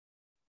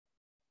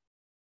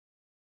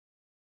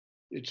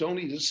 It's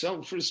only the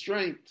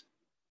self-restraint,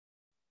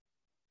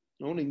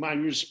 only my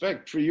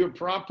respect for your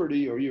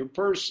property or your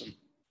person.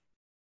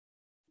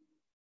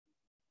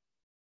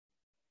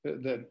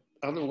 That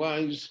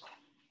otherwise,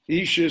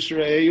 Ish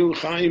Yisrael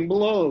Chaim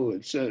Below,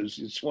 it says,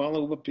 you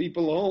swallow the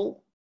people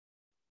whole,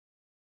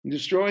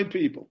 destroy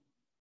people.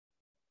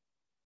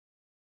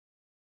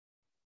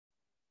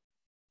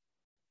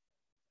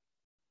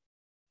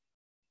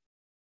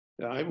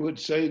 I would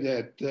say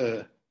that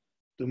the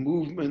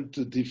movement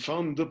to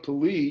defund the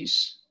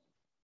police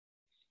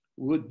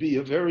would be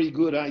a very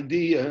good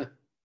idea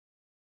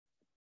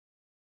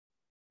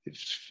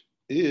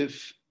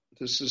if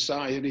the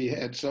society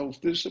had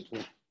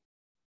self-discipline.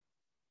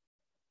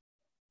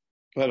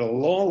 But a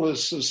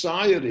lawless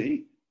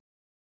society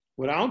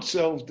without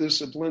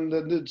self-discipline,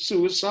 then it's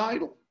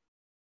suicidal.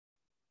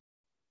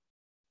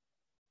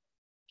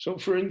 So,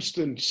 for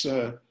instance,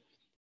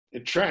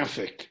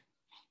 traffic.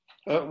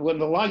 When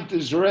the light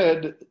is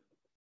red,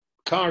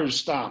 cars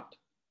stop.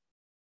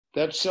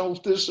 That's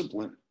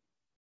self-discipline.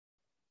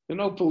 There's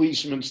no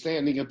policeman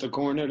standing at the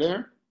corner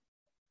there.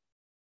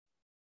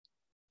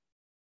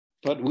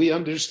 But we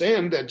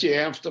understand that you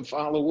have to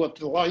follow what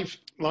the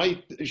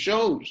light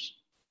shows.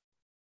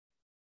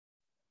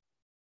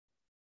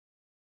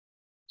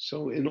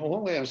 So in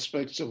all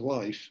aspects of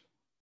life,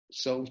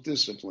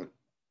 self-discipline.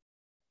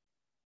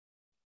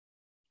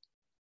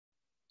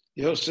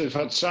 Yosef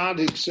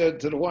HaTzadik said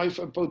to the wife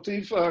of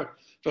Potiphar,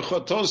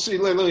 "V'chotosi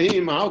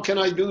le'Elohim, how can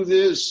I do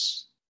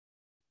this?"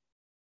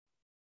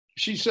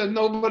 She said,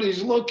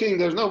 "Nobody's looking.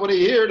 There's nobody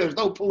here. There's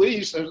no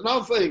police. There's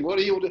nothing. What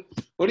are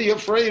you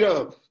afraid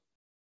of?"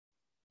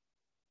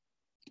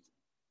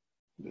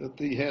 That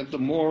he had the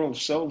moral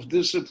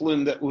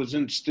self-discipline that was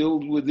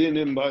instilled within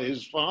him by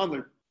his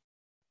father.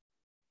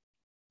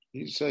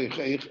 He said,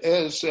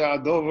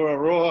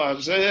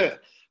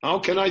 "How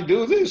can I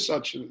do this?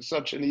 Such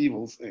an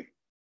evil thing."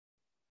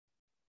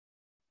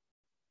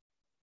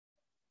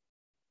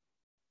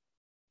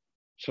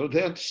 So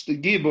that's the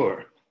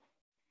Gibor.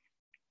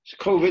 It's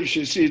Kovesh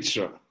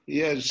Yitzra. He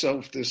has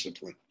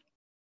self-discipline.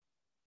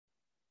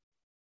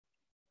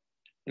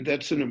 And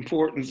that's an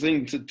important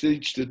thing to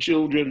teach the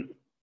children.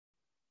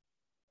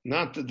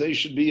 Not that they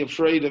should be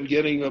afraid of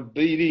getting a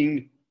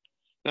beating,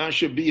 not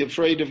should be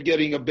afraid of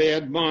getting a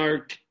bad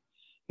mark,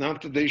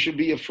 not that they should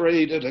be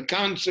afraid of the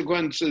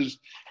consequences.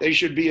 They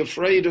should be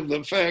afraid of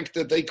the fact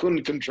that they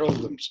couldn't control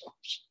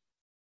themselves.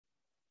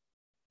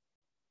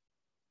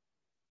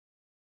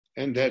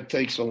 And that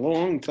takes a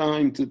long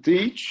time to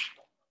teach,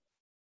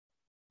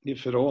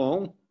 if at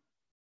all.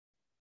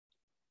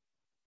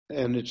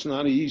 And it's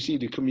not easy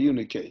to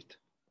communicate.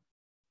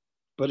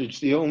 But it's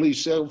the only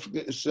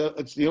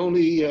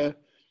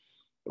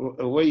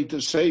a way to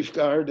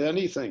safeguard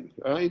anything,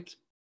 right?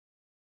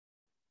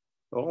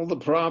 All the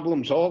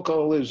problems,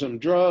 alcoholism,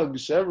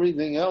 drugs,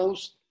 everything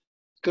else,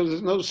 because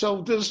there's no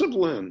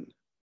self-discipline.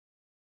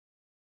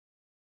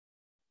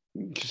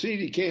 You see,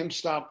 you can't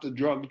stop the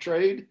drug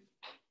trade.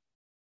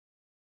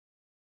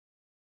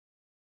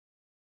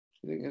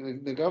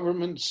 The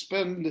government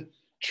spend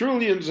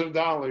trillions of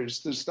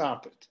dollars to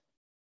stop it.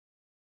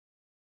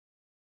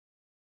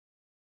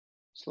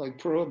 It's like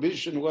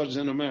prohibition was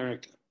in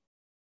America.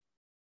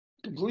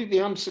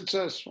 Completely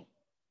unsuccessful.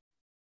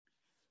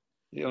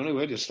 The only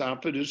way to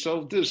stop it is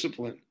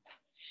self-discipline.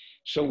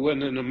 So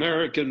when an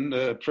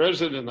American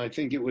president, I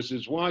think it was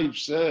his wife,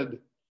 said,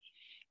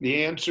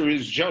 the answer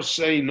is just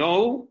say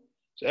no,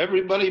 so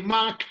everybody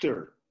mocked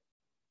her.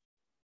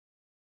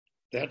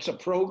 That's a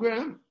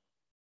program?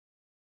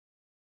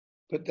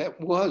 But that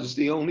was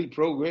the only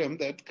program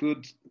that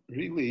could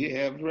really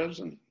have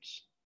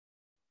resonance,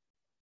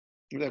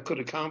 that could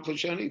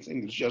accomplish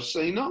anything. It's just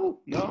say no,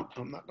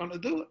 I'm not going to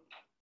do it.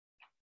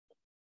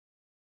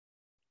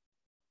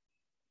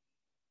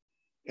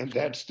 And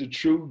that's the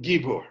true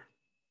Gibor.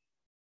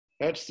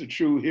 That's the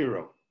true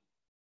hero.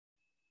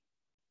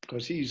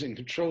 Because he's in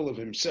control of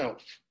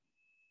himself.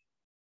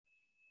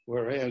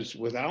 Whereas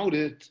without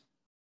it,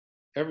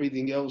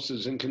 everything else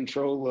is in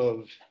control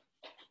of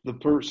the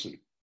person.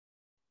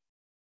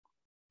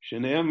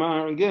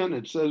 Shneimar, again,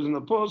 it says in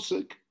the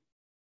Posuk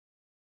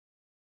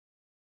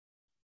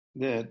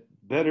that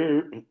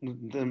better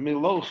than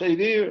Milo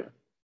Chedir,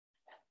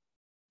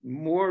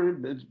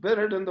 it's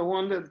better than the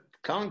one that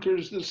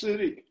conquers the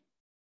city.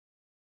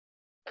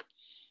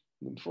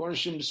 The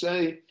Forshim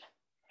say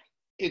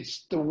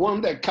it's the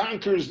one that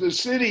conquers the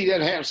city that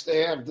has to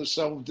have the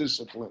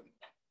self-discipline.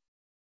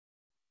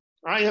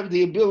 I have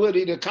the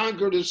ability to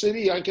conquer the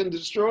city. I can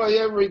destroy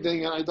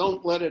everything, and I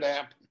don't let it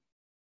happen.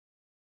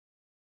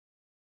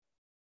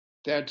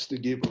 That's the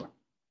Gibor.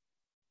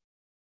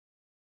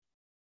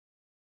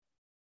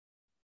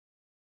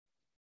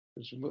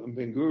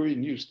 Ben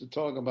Gurion used to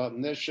talk about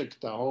Neshek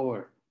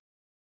Tahor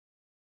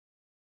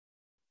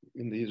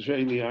in the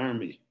Israeli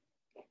army.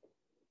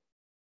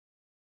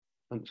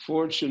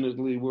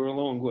 Unfortunately, we're a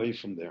long way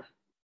from there.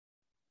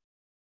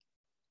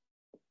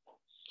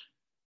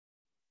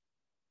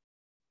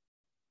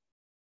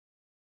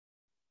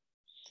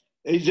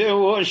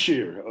 Ezeu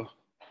Oshir.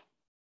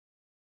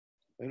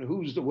 And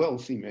who's the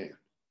wealthy man?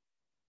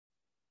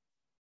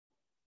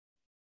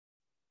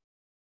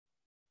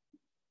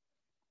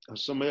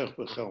 Someone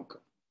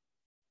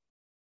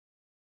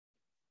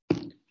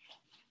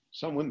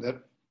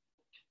that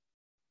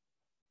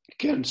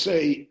can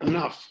say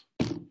enough.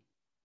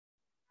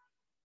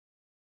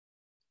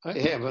 I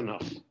have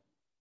enough.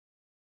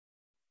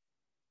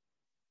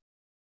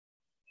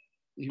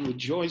 He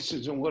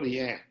rejoices in what he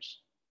has.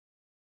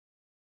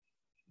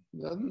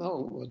 Doesn't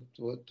know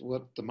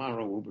what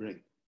tomorrow will bring.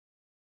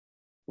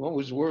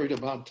 Always worried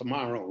about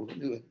tomorrow.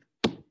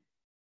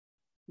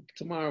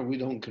 Tomorrow we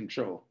don't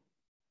control.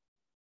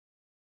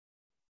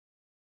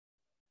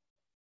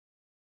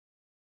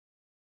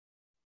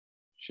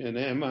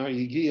 שנאמר,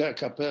 הגיע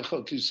כפיך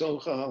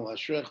כיסוך על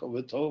אשריך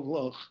וטוב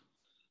לך,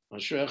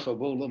 אשריך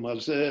בעולם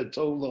הזה,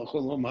 טוב לך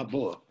עולם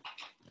הבא.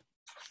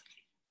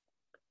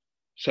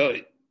 So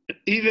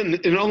even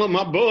in Olam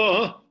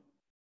Haba,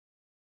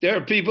 there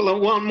are people that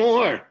want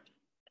more.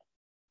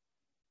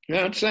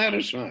 They're not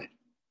satisfied.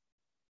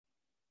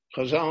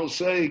 Chazal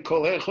say,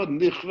 Kol echad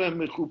nichve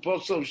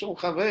mechuposo shel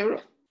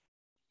chavera.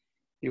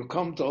 You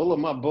come to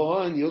Olam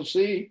Haba and you'll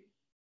see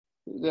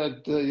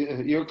that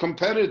your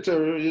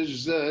competitor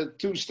is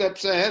 2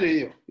 steps ahead of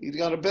you. He's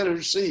got a better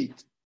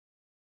seat.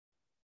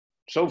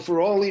 So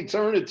for all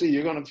eternity,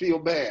 you're going to feel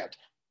bad.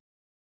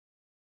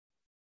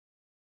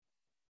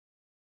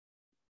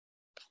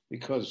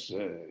 Because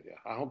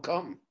how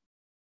come?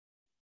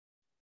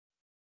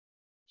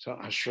 So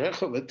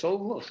Ashrecha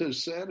v'tovlach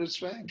is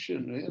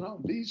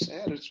satisfaction. Be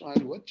satisfied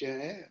with what you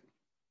have.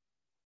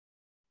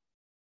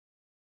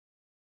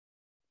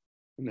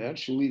 And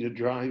actually the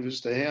drive is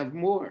to have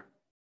more.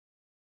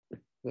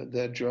 But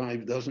that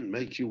drive doesn't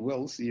make you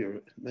wealthier,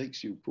 it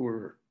makes you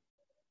poorer.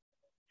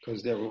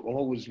 Because there will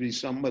always be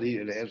somebody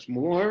that has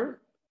more,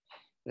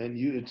 and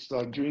it's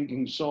like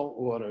drinking salt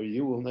water.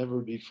 You will never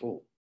be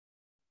full.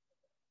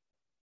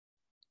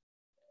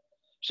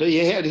 So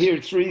you had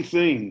here 3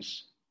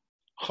 things.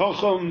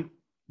 Chacham,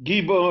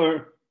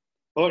 Gibor,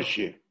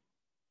 Oshir.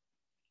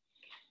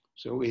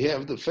 So we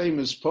have the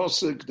famous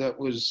posuk that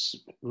was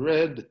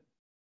read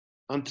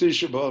on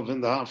Tisha B'Av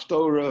in the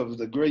Haftorah of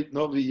the great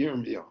Novi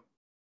Yirmiyah.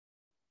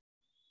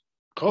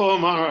 Ko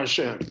amar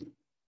Hashem,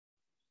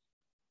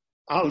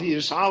 al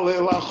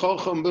yishalel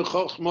ha-chacham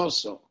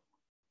b'chochmoso,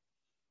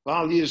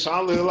 v'al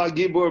yishalel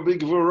ha-gibor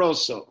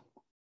b'gvuroso,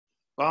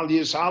 v'al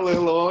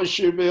yishalel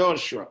ha-oshir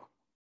b'oshra.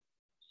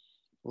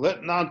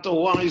 Let not the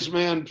wise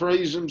man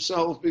praise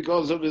himself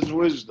because of his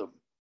wisdom,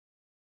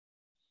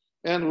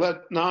 and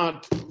let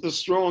not the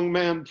strong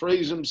man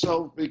praise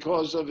himself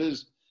because of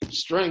his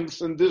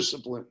strength and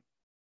discipline,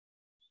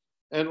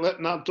 and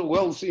let not the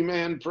wealthy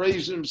man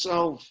praise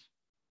himself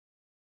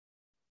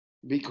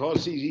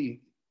because he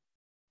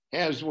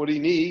has what he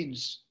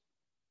needs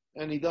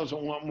and he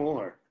doesn't want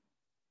more.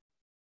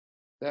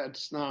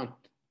 That's not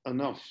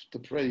enough to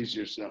praise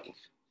yourself.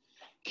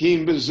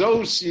 Kim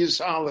bezos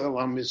yishalel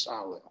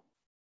ha-mishalel.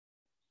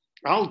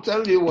 I'll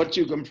tell you what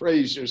you can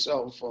praise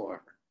yourself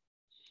for.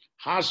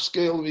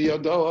 Haskel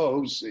v'yado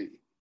hosi.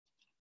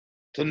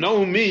 To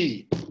know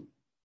me.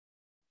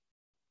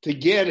 To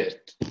get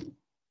it.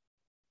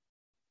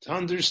 To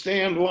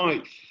understand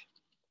life.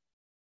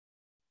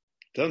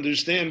 To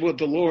understand what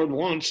the Lord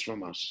wants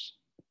from us.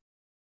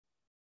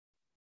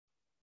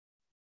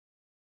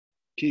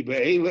 Ki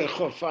be'elech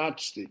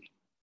chafatzti.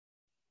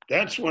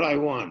 That's what I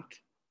want.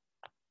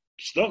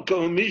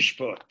 Stoko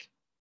mishpat.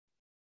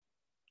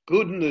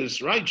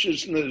 Goodness,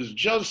 righteousness,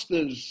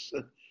 justice.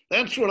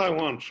 That's what I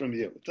want from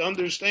you, to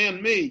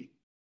understand me.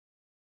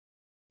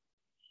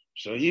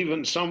 So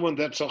even someone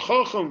that's a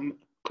chacham,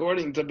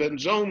 according to Ben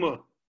Zoma,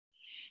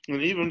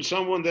 and even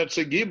someone that's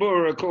a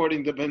gibor,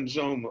 according to Ben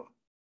Zoma,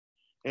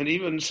 and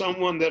even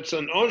someone that's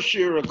an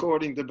oshir,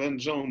 according to Ben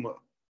Zoma,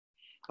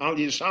 al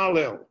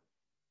yishalel.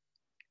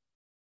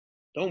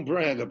 Don't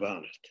brag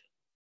about it,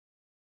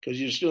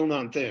 because you're still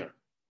not there.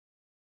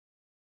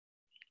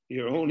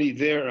 You're only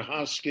there,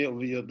 haskel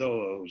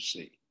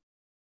v'yadoa,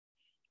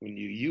 when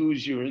you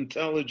use your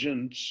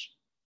intelligence,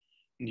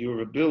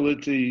 your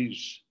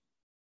abilities,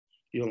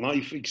 your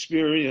life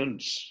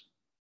experience,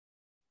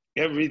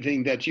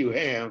 everything that you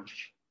have,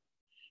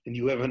 and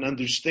you have an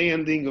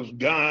understanding of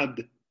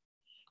God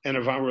and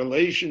of our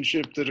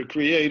relationship to the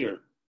Creator.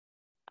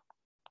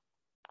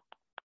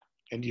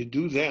 And you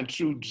do that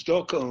through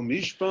tzedakah and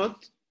mishpat,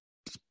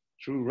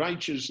 through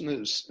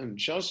righteousness and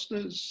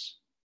justice.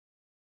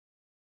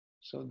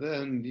 So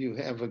then you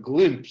have a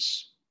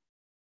glimpse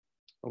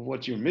of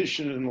what your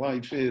mission in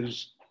life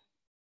is,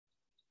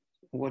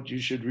 what you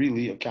should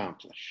really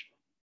accomplish.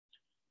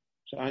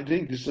 So I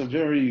think this is a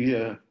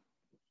very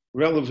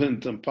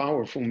relevant and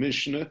powerful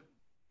Mishnah.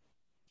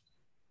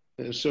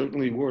 It's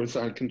certainly worth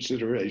our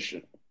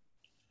consideration.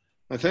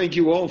 I thank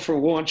you all for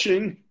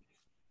watching.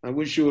 I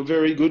wish you a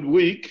very good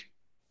week.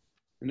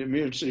 And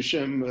Emir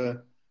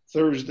Hashem,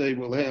 Thursday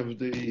we'll have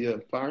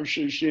the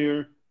Parsha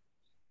share.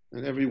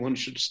 And everyone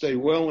should stay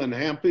well and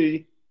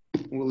happy.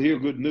 We'll hear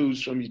good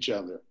news from each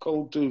other.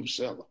 Kol Tuv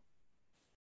Selah.